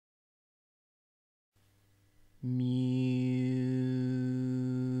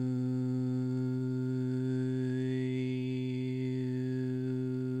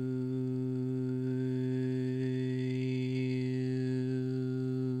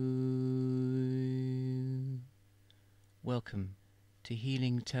Welcome to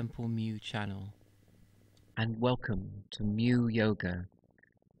Healing Temple MU channel, and welcome to MU Yoga.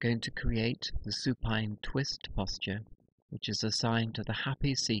 Going to create the Supine Twist posture, which is assigned to the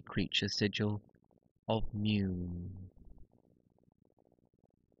happy sea creature sigil of MU.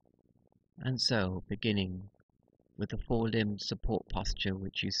 And so, beginning with the four-limbed support posture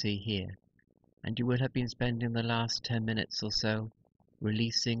which you see here, and you will have been spending the last 10 minutes or so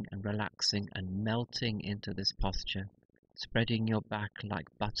releasing and relaxing and melting into this posture, spreading your back like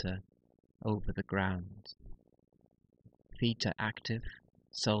butter over the ground. Feet are active,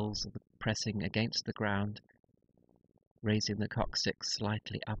 soles are pressing against the ground, raising the coccyx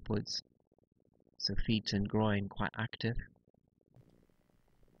slightly upwards, so feet and groin quite active.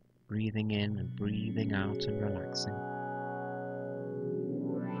 Breathing in and breathing out and relaxing.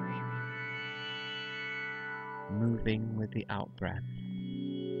 Moving with the out-breath.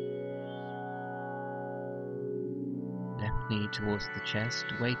 Left knee towards the chest,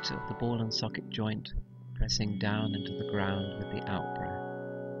 weight of the ball and socket joint pressing down into the ground with the out-breath.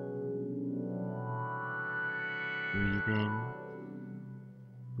 Breathe in,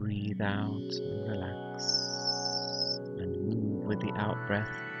 breathe out and relax. And move with the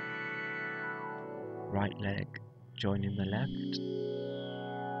out-breath. Right leg joining the left.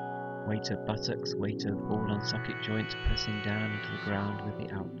 Weight of buttocks, weight of ball and socket joints pressing down into the ground with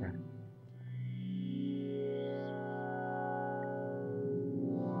the out-breath.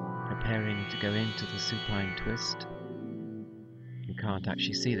 Preparing to go into the supine twist. You can't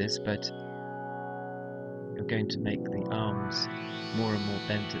actually see this, but you're going to make the arms more and more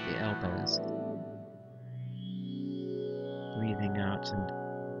bent at the elbows. Breathing out and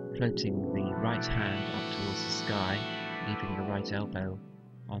floating the right hand up towards the sky, leaving the right elbow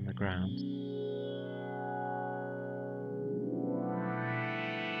on the ground.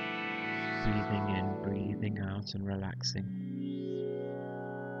 Breathing in, breathing out and relaxing.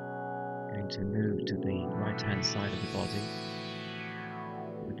 Going to move to the right hand side of the body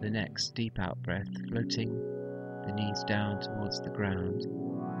with the next deep out breath, floating the knees down towards the ground.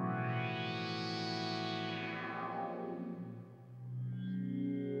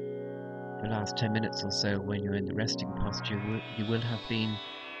 The last 10 minutes or so, when you're in the resting posture, you will have been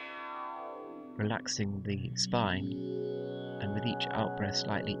relaxing the spine, and with each out breath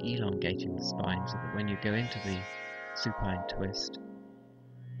slightly elongating the spine, so that when you go into the supine twist,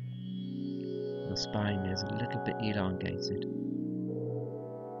 the spine is a little bit elongated.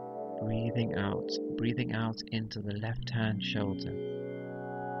 Breathing out into the left hand shoulder.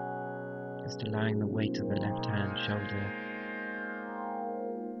 Just allowing the weight of the left hand shoulder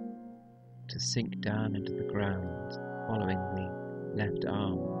to sink down into the ground, following the left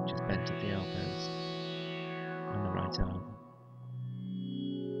arm, which is bent at the elbows, and the right arm.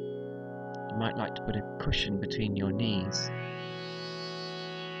 You might like to put a cushion between your knees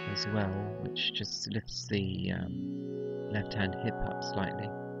as well, which just lifts the left hand hip up slightly.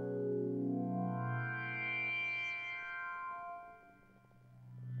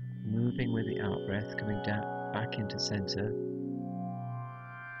 Moving with the out breath, coming down back into center,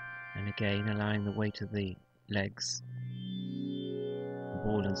 and again allowing the weight of the legs, the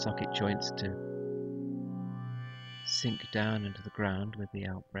ball and socket joints to sink down into the ground with the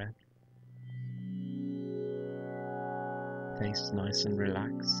out breath. Face nice and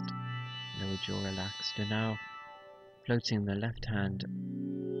relaxed, lower jaw relaxed, and now floating the left hand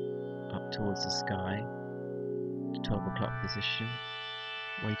up towards the sky to 12 o'clock position,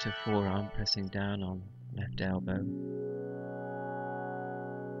 weight of forearm pressing down on left elbow.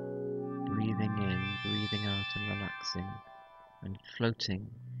 Breathing in, breathing out and relaxing, and floating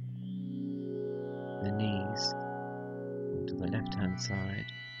the knees onto the left hand side.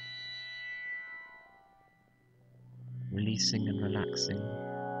 Releasing and relaxing,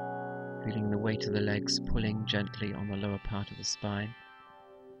 feeling the weight of the legs pulling gently on the lower part of the spine.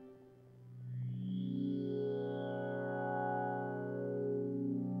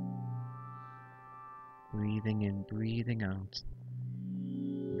 Breathing in, breathing out,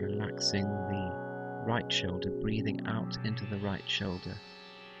 relaxing the right shoulder, breathing out into the right shoulder,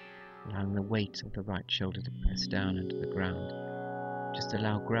 allowing the weight of the right shoulder to press down into the ground. Just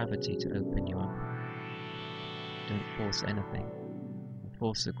allow gravity to open you up. Don't force anything. The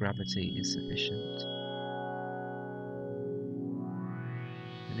force of gravity is sufficient.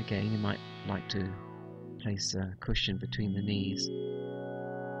 And again, you might like to place a cushion between the knees.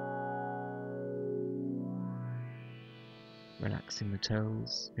 Relaxing the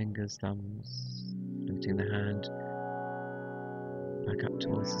toes, fingers, thumbs, lifting the hand back up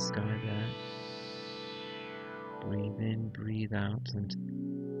towards the sky there. Breathe in, breathe out, and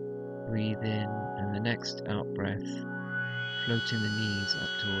breathe in, and the next out breath, floating the knees up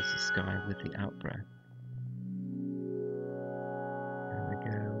towards the sky with the out breath. There we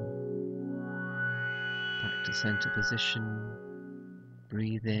go. Back to center position.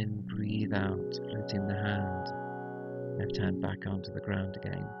 Breathe in, breathe out, floating the hand, left hand back onto the ground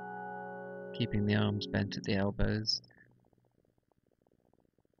again. Keeping the arms bent at the elbows,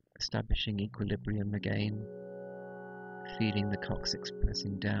 establishing equilibrium again, feeling the coccyx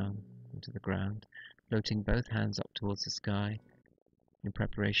pressing down into the ground, floating both hands up towards the sky in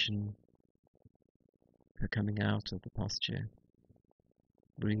preparation for coming out of the posture.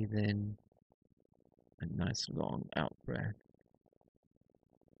 Breathe in, a nice long out breath.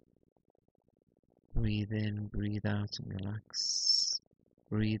 Breathe in, breathe out and relax.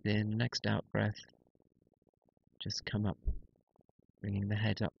 Breathe in, next out breath, just come up, bringing the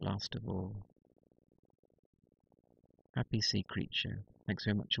head up last of all. Happy sea creature. Thanks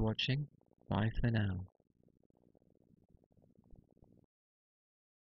very much for watching. Bye for now.